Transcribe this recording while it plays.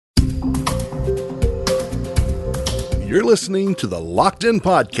You're listening to the Locked In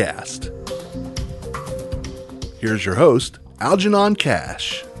Podcast. Here's your host, Algernon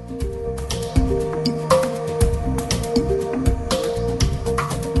Cash.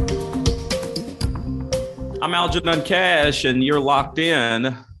 I'm Algernon Cash, and you're locked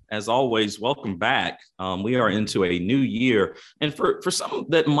in. As always, welcome back. We are into a new year. And for some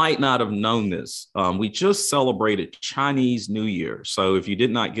that might not have known this, we just celebrated Chinese New Year. So if you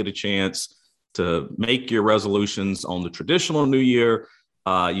did not get a chance to make your resolutions on the traditional New Year,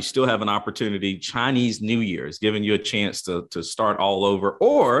 you still have an opportunity. Chinese New Year is giving you a chance to start all over.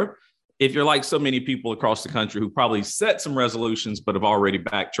 Or if you're like so many people across the country who probably set some resolutions but have already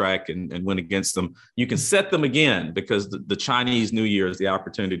backtracked and went against them, you can set them again because the Chinese New Year is the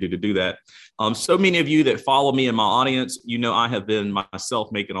opportunity to do that. So many of you that follow me in my audience, you know I have been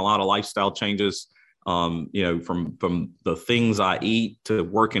myself making a lot of lifestyle changes, from the things I eat to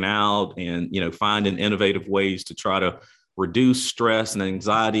working out and, finding innovative ways to try to reduce stress and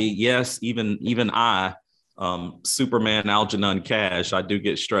anxiety. Yes, even I, Superman Algernon Cash, I do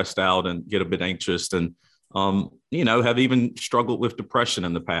get stressed out and get a bit anxious and, have even struggled with depression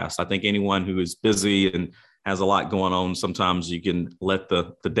in the past. I think anyone who is busy and has a lot going on, sometimes you can let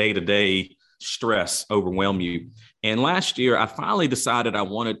the day-to-day stress overwhelm you. And last year, I finally decided I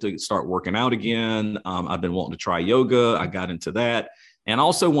wanted to start working out again. I've been wanting to try yoga. I got into that and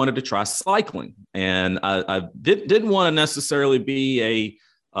also wanted to try cycling. And I didn't want to necessarily be a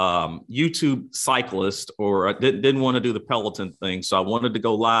YouTube cyclist, or I didn't want to do the Peloton thing. So I wanted to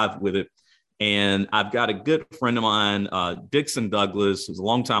go live with it. And I've got a good friend of mine, Dixon Douglas, who's a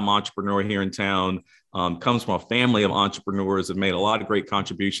longtime entrepreneur here in town, comes from a family of entrepreneurs that made a lot of great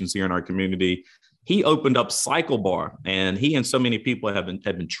contributions here in our community. He opened up Cycle Bar, and he and so many people have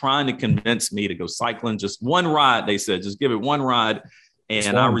been trying to convince me to go cycling. Just one ride, they said, just give it one ride.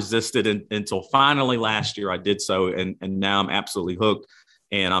 And I resisted until finally last year I did so. And now I'm absolutely hooked.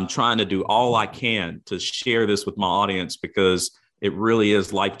 And I'm trying to do all I can to share this with my audience because it really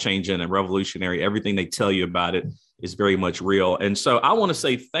is life-changing and revolutionary. Everything they tell you about it is very much real. And so I want to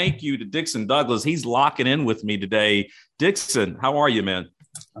say thank you to Dixon Douglas. He's locking in with me today. Dixon, how are you, man?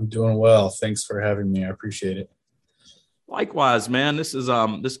 I'm doing well. Thanks for having me. I appreciate it. Likewise, man. This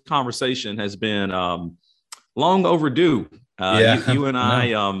conversation has been long overdue. You and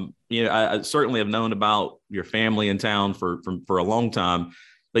I certainly have known about your family in town for a long time,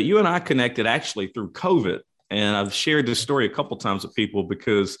 but you and I connected actually through COVID. And I've shared this story a couple of times with people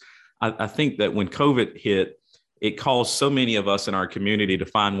because I think that when COVID hit, it caused so many of us in our community to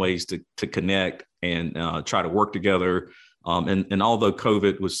find ways to connect and try to work together. And although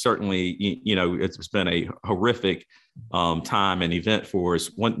COVID was certainly, it's been a horrific time and event for us,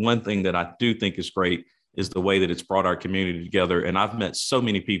 one thing that I do think is great is the way that it's brought our community together. And I've met so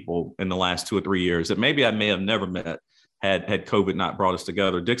many people in the last 2 or 3 years that maybe I may have never met had COVID not brought us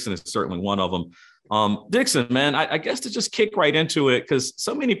together. Dixon is certainly one of them. Dixon, man, I guess to just kick right into it, because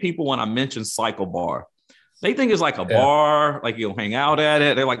so many people, when I mention Cycle Bar, they think it's like a bar, like you'll hang out at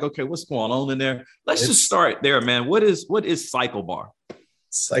it. They're like, okay, what's going on in there? Let's just start there, man. What is Cycle Bar?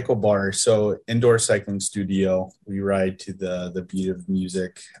 Cycle Bar. So indoor cycling studio. We ride to the beat of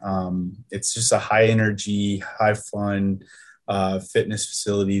music. It's just a high energy, high fun fitness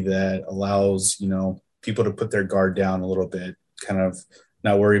facility that allows, people to put their guard down a little bit, kind of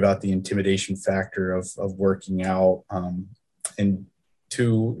not worry about the intimidation factor of working out. And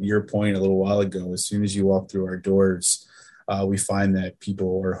to your point a little while ago, as soon as you walk through our doors, we find that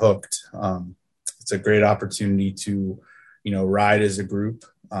people are hooked. It's a great opportunity to, ride as a group.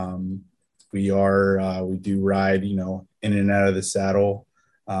 We do ride, in and out of the saddle,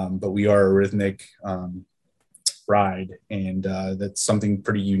 but we are a rhythmic ride. And that's something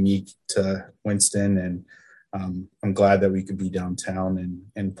pretty unique to Winston. And I'm glad that we could be downtown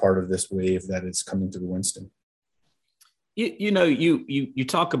and part of this wave that is coming through Winston. You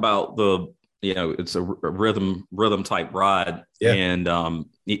talk about it's a rhythm type ride. Yeah. And,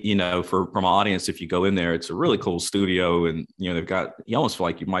 from an audience, if you go in there, it's a really cool studio. And, they've got, you almost feel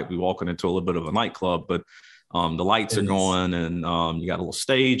like you might be walking into a little bit of a nightclub, but the lights are going and you got a little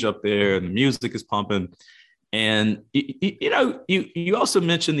stage up there and the music is pumping. And, you also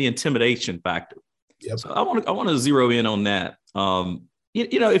mentioned the intimidation factor. Yep. So I want to zero in on that.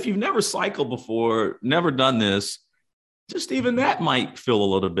 If you've never cycled before, never done this, just even that might feel a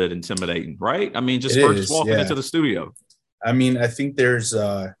little bit intimidating, right? I mean, just walking into the studio. I mean, I think there's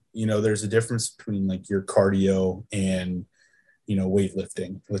a difference between like your cardio and,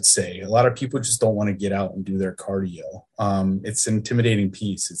 weightlifting, let's say. A lot of people just don't want to get out and do their cardio. It's an intimidating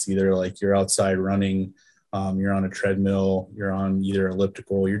piece. It's either like you're outside running, you're on a treadmill, you're on either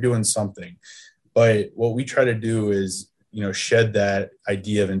elliptical, you're doing something. But what we try to do is, shed that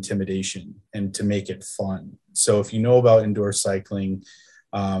idea of intimidation and to make it fun. So if you know about indoor cycling,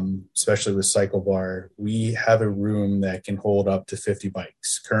 especially with Cycle Bar, we have a room that can hold up to 50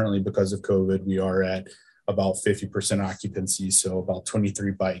 bikes. Currently, because of COVID, we are at about 50% occupancy, so about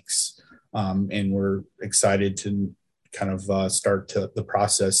 23 bikes. And we're excited to kind of start the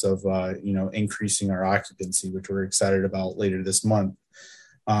process of, increasing our occupancy, which we're excited about later this month.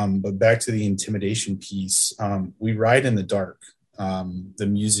 But back to the intimidation piece, we ride in the dark. The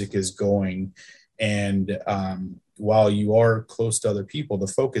music is going, and while you are close to other people, the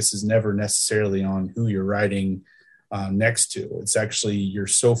focus is never necessarily on who you're riding next to. It's actually, you're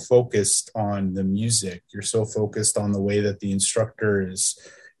so focused on the music. You're so focused on the way that the instructor is,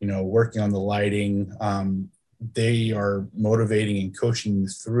 working on the lighting. They are motivating and coaching you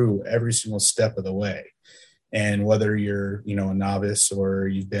through every single step of the way. And whether you're, a novice or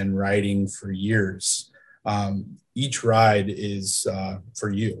you've been riding for years, each ride is for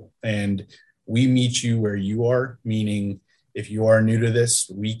you. And we meet you where you are, meaning if you are new to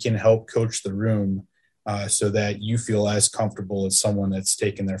this, we can help coach the room so that you feel as comfortable as someone that's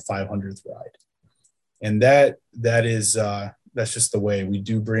taken their 500th ride. And that's just the way we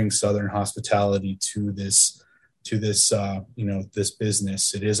do bring Southern hospitality to this this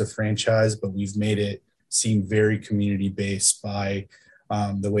business. It is a franchise, but we've made it seem very community-based by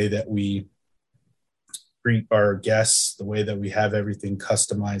the way that we greet our guests, the way that we have everything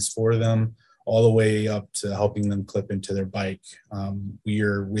customized for them, all the way up to helping them clip into their bike. We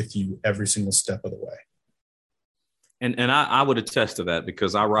are with you every single step of the way. And I would attest to that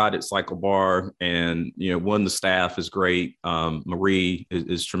because I ride at Cycle Bar, and the staff is great. Marie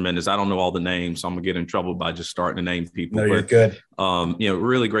is tremendous. I don't know all the names, so I'm gonna get in trouble by just starting to name people. No, you're good.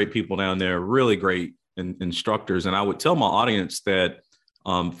 Really great people down there, really great instructors. And I would tell my audience that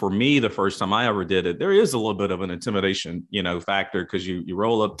for me, the first time I ever did it, there is a little bit of an intimidation, factor, because you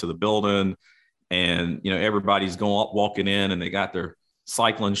roll up to the building and everybody's walking in and they got their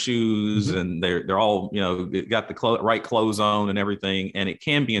cycling shoes and they're all got the right clothes on and everything, and it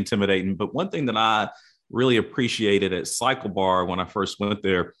can be intimidating. But one thing that I really appreciated at Cycle Bar when I first went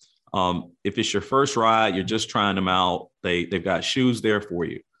there, if it's your first ride, you're just trying them out, they've got shoes there for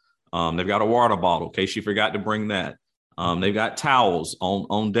you. They've got a water bottle in case you forgot to bring that. They've got towels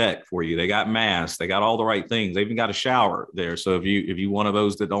on deck for you. They got masks. They got all the right things. They even got a shower there. So if you one of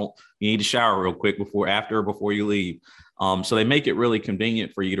those that you need to shower real quick before you leave. So they make it really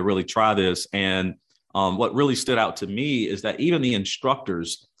convenient for you to really try this. And what really stood out to me is that even the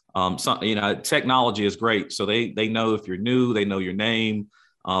instructors, technology is great. So they know if you're new, they know your name,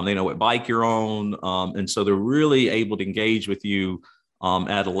 they know what bike you're on. And so they're really able to engage with you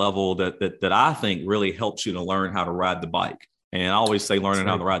at a level that I think really helps you to learn how to ride the bike. And I always say learning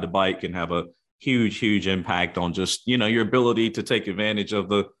how to ride the bike can have a huge, huge impact on just, your ability to take advantage of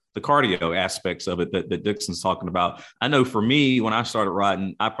the cardio aspects of it that Dixon's talking about. I know for me, when I started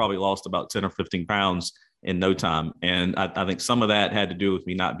riding, I probably lost about 10 or 15 pounds in no time. And I think some of that had to do with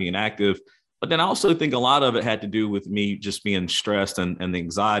me not being active. But then I also think a lot of it had to do with me just being stressed and the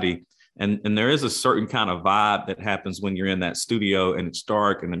anxiety. And there is a certain kind of vibe that happens when you're in that studio and it's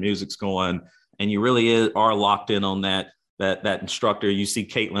dark and the music's going and you really are locked in on that instructor. You see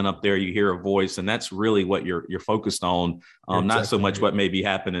Caitlin up there, you hear a voice, and that's really what you're focused on. Not so much what may be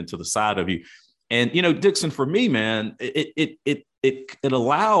happening to the side of you. And, Dixon, for me, man, it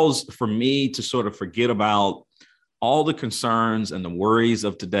allows for me to sort of forget about all the concerns and the worries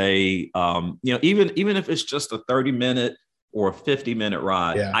of today. Even if it's just a 30-minute or a 50-minute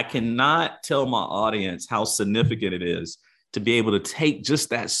ride, I cannot tell my audience how significant it is to be able to take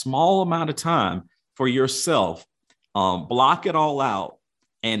just that small amount of time for yourself, block it all out,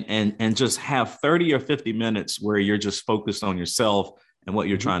 and just have 30 or 50 minutes where you're just focused on yourself and what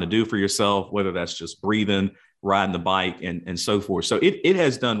you're trying to do for yourself, whether that's just breathing, riding the bike, and so forth. So it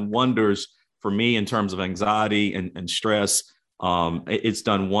has done wonders for me in terms of anxiety and stress. It's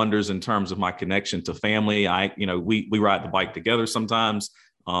done wonders in terms of my connection to family. We ride the bike together sometimes,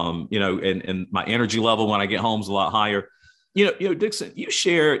 and my energy level when I get home is a lot higher. Dixon, you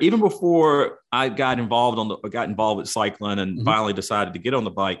share, even before I got involved with cycling and finally decided to get on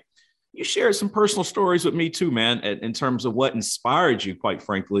the bike, you shared some personal stories with me too, man, in terms of what inspired you, quite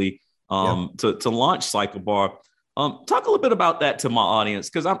frankly, to launch Cycle Bar. Talk a little bit about that to my audience,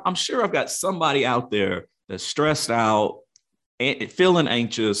 because I'm sure I've got somebody out there that's stressed out, feeling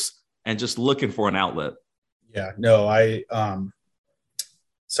anxious, and just looking for an outlet. Yeah, no,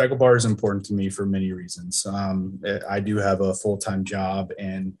 Cycle Bar is important to me for many reasons. I do have a full-time job,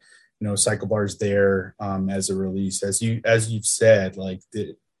 and Cycle Bar is there as a release, as you've said. Like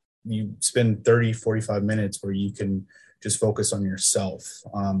you spend 30, 45 minutes where you can just focus on yourself.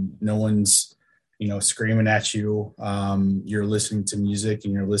 No one's, screaming at you. You're listening to music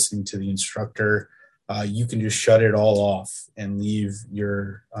and you're listening to the instructor. You can just shut it all off and leave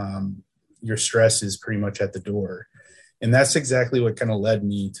your stress is pretty much at the door. And that's exactly what kind of led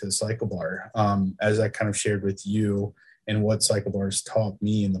me to Cycle Bar. As I kind of shared with you, and what Cycle Bar has taught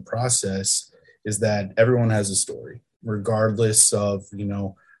me in the process is that everyone has a story, regardless of,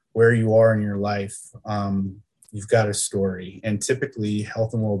 where you are in your life. You've got a story. And typically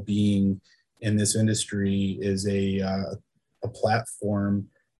health and well-being in this industry is a platform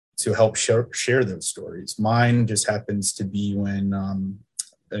to help share those stories. Mine just happens to be when,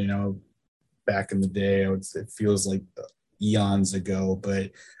 back in the day, it feels like eons ago,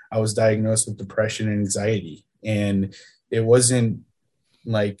 but I was diagnosed with depression and anxiety. And it wasn't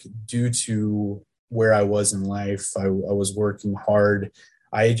like due to where I was in life. I was working hard.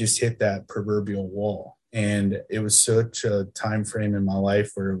 I just hit that proverbial wall. And it was such a time frame in my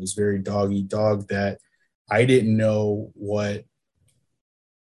life where it was very dog eat dog that I didn't know what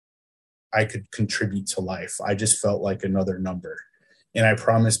I could contribute to life. I just felt like another number. And I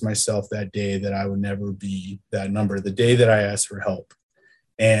promised myself that day that I would never be that number, the day that I asked for help.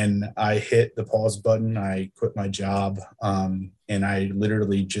 And I hit the pause button. I quit my job. And I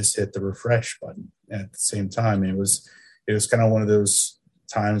literally just hit the refresh button at the same time. It was kind of one of those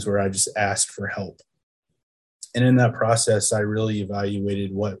times where I just asked for help. And in that process, I really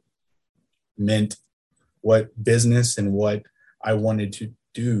evaluated what business and what I wanted to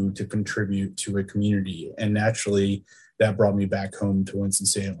do to contribute to a community. And naturally, that brought me back home to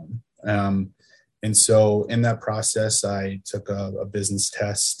Winston-Salem. And so in that process, I took a business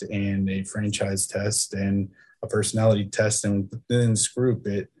test and a franchise test and a personality test. And within this group,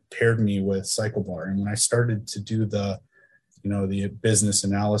 it paired me with Cycle Bar. And when I started to do the business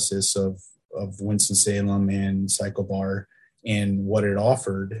analysis of Winston-Salem and Cycle Bar and what it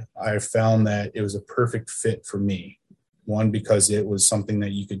offered, I found that it was a perfect fit for me. One, because it was something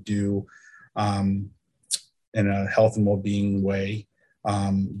that you could do in a health and well-being way.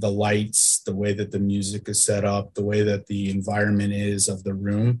 The lights, the way that the music is set up, the way that the environment is of the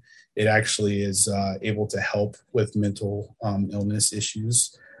room, it actually is able to help with mental illness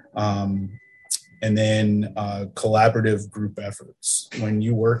issues. And then collaborative group efforts. When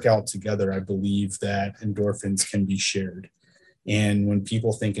you work out together, I believe that endorphins can be shared. And when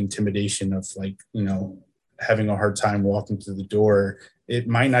people think intimidation of having a hard time walking through the door, it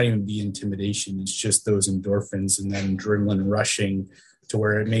might not even be intimidation. It's just those endorphins and that adrenaline rushing to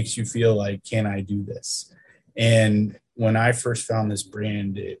where it makes you feel like, can I do this? And when I first found this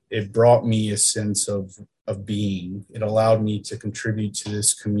brand, it brought me a sense of being. It allowed me to contribute to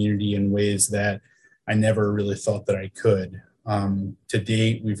this community in ways that I never really thought that I could. To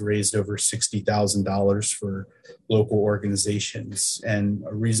date, we've raised over $60,000 for local organizations. And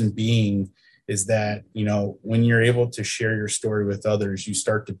a reason being is that, when you're able to share your story with others, you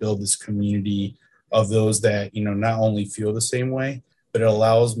start to build this community of those that, not only feel the same way, but it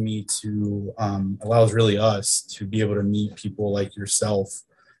allows really us to be able to meet people like yourself,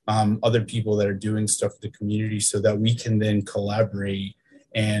 other people that are doing stuff for the community so that we can then collaborate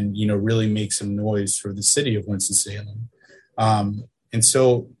and, really make some noise for the city of Winston-Salem. And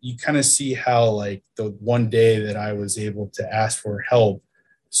so you kind of see how the one day that I was able to ask for help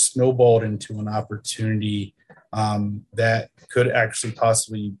snowballed into an opportunity that could actually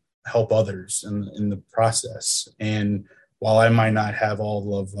possibly help others in the process. And while I might not have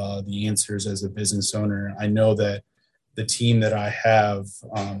all of the answers as a business owner, I know that the team that I have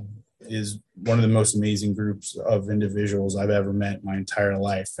is one of the most amazing groups of individuals I've ever met in my entire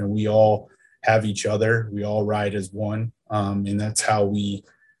life. And we all have each other. We all ride as one. And that's how we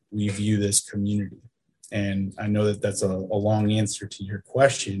view this community. And I know that that's a long answer to your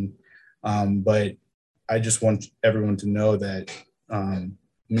question, but I just want everyone to know that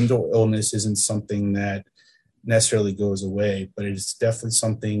mental illness isn't something that necessarily goes away, but it's definitely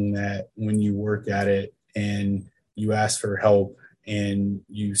something that when you work at it and you ask for help and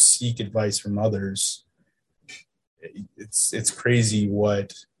you seek advice from others, it's crazy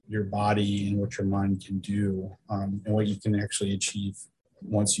what your body and what your mind can do, and what you can actually achieve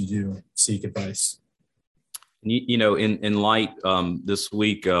once you do seek advice. In light this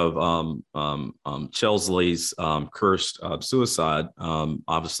week of Chesley's cursed suicide,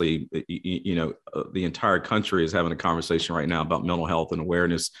 obviously, the entire country is having a conversation right now about mental health and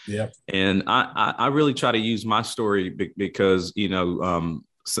awareness. Yeah. And I really try to use my story because,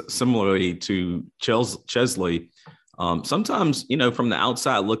 similarly to Chesley, sometimes, from the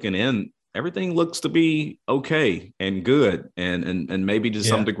outside looking in, everything looks to be okay and good and maybe to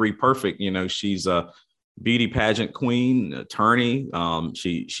some degree perfect. You know, she's a beauty pageant queen, attorney.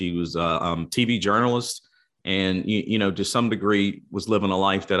 She was a TV journalist, and you know, to some degree was living a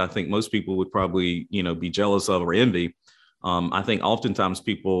life that I think most people would probably, you know, be jealous of or envy. I think oftentimes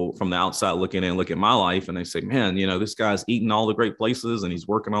people from the outside looking in look at my life and they say, man, you know, this guy's eating all the great places and he's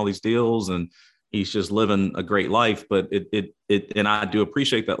working all these deals and he's just living a great life. But and I do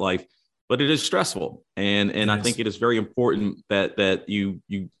appreciate that life, but it is stressful. And I think it is very important that you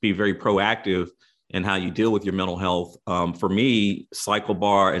be very proactive in how you deal with your mental health. For me, Cycle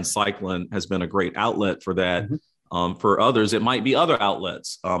Bar and cycling has been a great outlet for that. Mm-hmm. For others, it might be other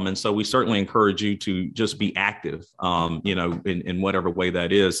outlets. And so we certainly encourage you to just be active, you know, in whatever way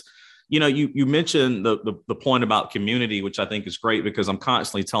that is. You know, you mentioned the point about community, which I think is great, because I'm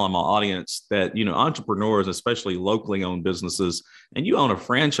constantly telling my audience that, you know, entrepreneurs, especially locally owned businesses, and you own a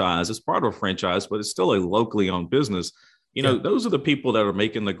franchise, it's part of a franchise, but it's still a locally owned business. You know, those are the people that are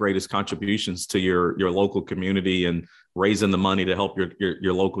making the greatest contributions to your local community and raising the money to help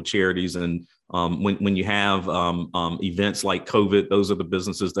your local charities. And when you have events like COVID, those are the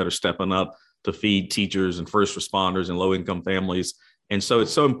businesses that are stepping up to feed teachers and first responders and low income families. And so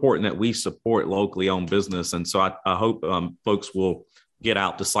it's so important that we support locally owned business. And so I hope folks will get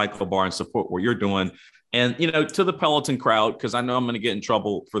out to Cycle Bar and support what you're doing. And, you know, to the Peloton crowd, because I know I'm going to get in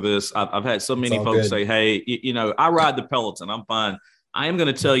trouble for this. I've had so many folks say, hey, you know, I ride the Peloton. I'm fine. I am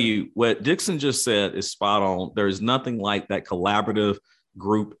going to tell you what Dixon just said is spot on. There is nothing like that collaborative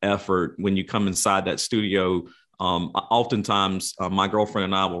group effort when you come inside that studio. Oftentimes, my girlfriend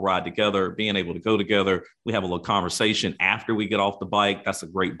and I will ride together, being able to go together. We have a little conversation after we get off the bike. That's a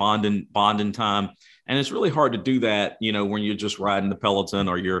great bonding time. And it's really hard to do that, you know, when you're just riding the Peloton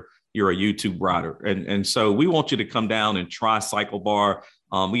or you're a YouTube rider. And so we want you to come down and try Cycle Bar.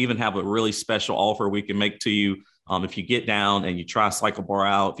 We even have a really special offer we can make to you. If you get down and you try Cycle Bar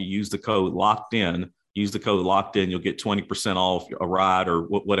out, if you use the code locked in, you'll get 20% off a ride or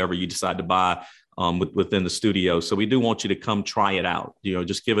whatever you decide to buy within the studio. So we do want you to come try it out. You know,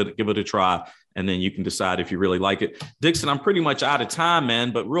 just give it a try, and then you can decide if you really like it. Dixon, I'm pretty much out of time,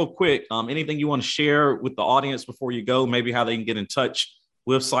 man, but real quick, anything you want to share with the audience before you go, maybe how they can get in touch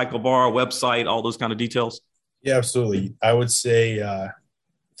with Cycle Bar, website, all those kind of details? Yeah, absolutely. I would say,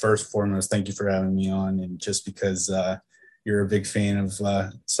 first and foremost, thank you for having me on. And just because you're a big fan of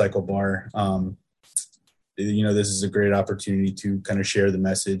Cycle Bar, you know, this is a great opportunity to kind of share the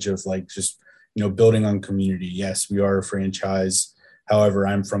message of like, just, you know, building on community. Yes, we are a franchise. However,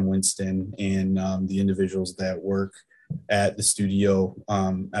 I'm from Winston, and the individuals that work at the studio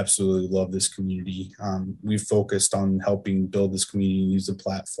absolutely love this community. We've focused on helping build this community and use the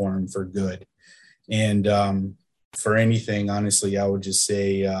platform for good. And for anything, honestly, I would just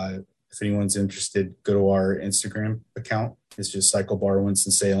say if anyone's interested, go to our Instagram account. It's just Cycle Bar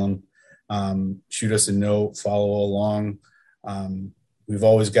Winston-Salem. Shoot us a note, follow along. We've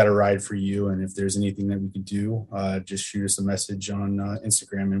always got a ride for you. And if there's anything that we could do, just shoot us a message on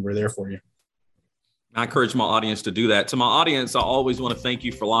Instagram, and we're there for you. I encourage my audience to do that. To my audience, I always want to thank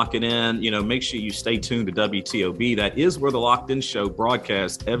you for locking in. You know, make sure you stay tuned to WTOB. That is where the Locked In Show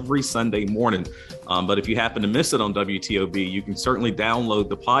broadcasts every Sunday morning. But if you happen to miss it on WTOB, you can certainly download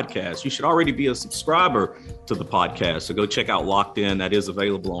the podcast. You should already be a subscriber to the podcast. So go check out Locked In. That is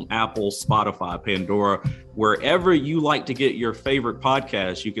available on Apple, Spotify, Pandora, wherever you like to get your favorite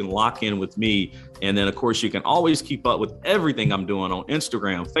podcast. You can lock in with me. And then, of course, you can always keep up with everything I'm doing on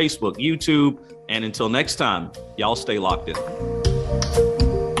Instagram, Facebook, YouTube. And until next time, y'all stay locked in.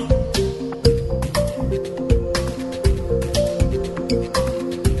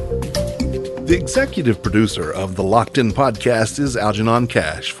 The executive producer of the Locked In podcast is Algernon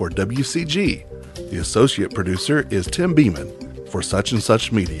Cash for WCG. The associate producer is Tim Beeman for Such and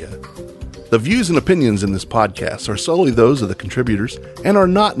Such Media. The views and opinions in this podcast are solely those of the contributors and are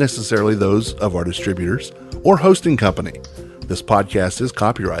not necessarily those of our distributors or hosting company. This podcast is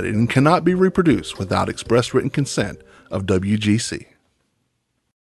copyrighted and cannot be reproduced without express written consent of WGC.